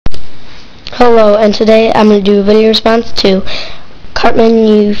Hello, and today I'm going to do a video response to Cartman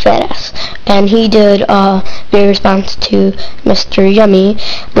You Fat Ass. And he did a video response to Mr. Yummy,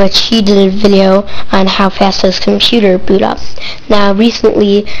 which he did a video on how fast his computer boot up. Now,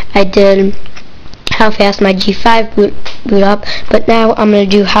 recently I did how fast my G5 boot up, but now I'm going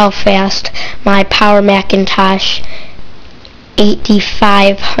to do how fast my Power Macintosh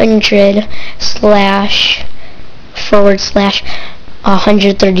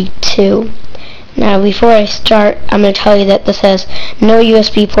 8500//132. Now before I start, I'm going to tell you that this has no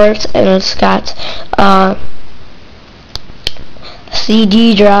USB ports, and it's got a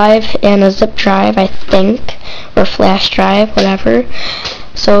CD drive and a zip drive, I think, or flash drive, whatever.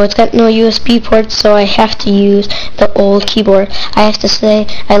 So it's got no USB ports, so I have to use the old keyboard. I have to say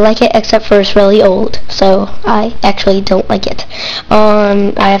I like it, except for it's really old, so I actually don't like it.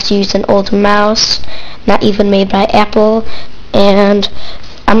 I have to use an old mouse, not even made by Apple, and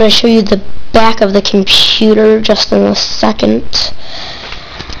I'm going to show you the back of the computer just in a second.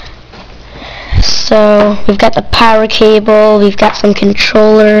 So we've got the power cable, we've got some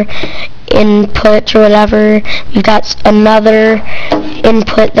controller input or whatever, we've got another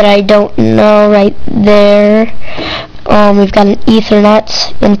input that I don't know right there. We've got an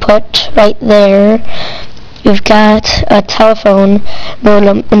Ethernet input right there. We've got a telephone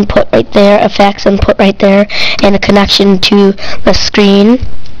modem input right there, a fax input right there, and a connection to the screen,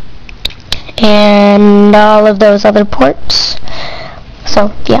 and all of those other ports.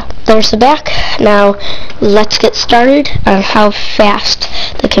 So yeah, there's the back. Now let's get started on how fast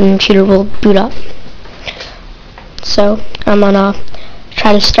the computer will boot up. So I'm gonna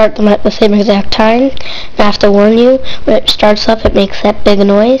try to start them at the same exact time. I have to warn you, when it starts up it makes that big a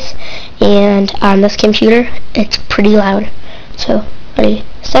noise, and on this computer it's pretty loud. So ready,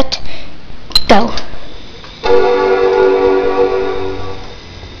 set, go.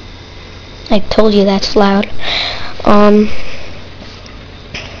 I told you that's loud.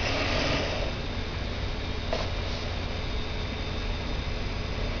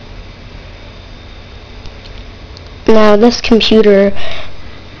 Now this computer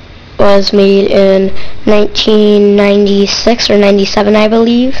was made in 1996 or 97, I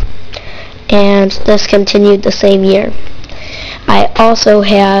believe, and this continued the same year. I also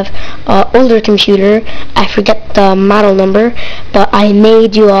have an older computer. I forget the model number, but I may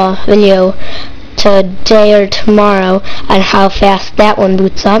do a video today or tomorrow on how fast that one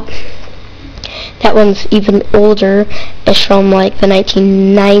boots up. That one's even older. It's from like the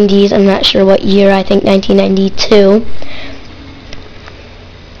 1990s. I'm not sure what year. I think 1992.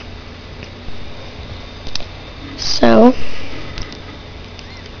 So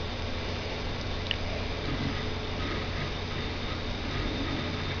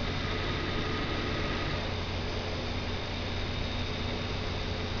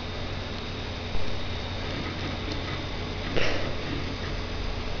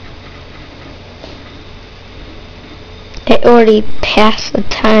it already passed the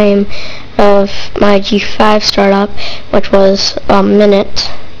time of my G5 startup, which was a minute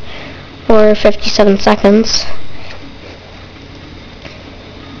or 57 seconds.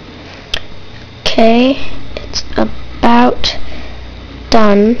 Okay, it's about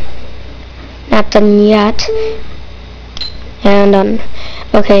done. Not done yet. And done.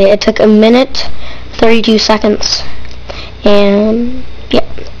 Okay, it took a minute 32 seconds. And yeah,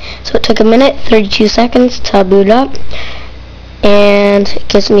 so it took a minute 32 seconds to boot up, and it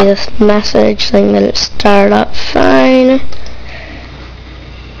gives me this message saying that it started up fine.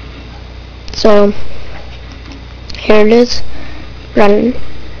 So here it is, running.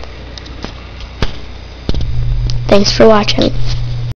 Thanks for watching.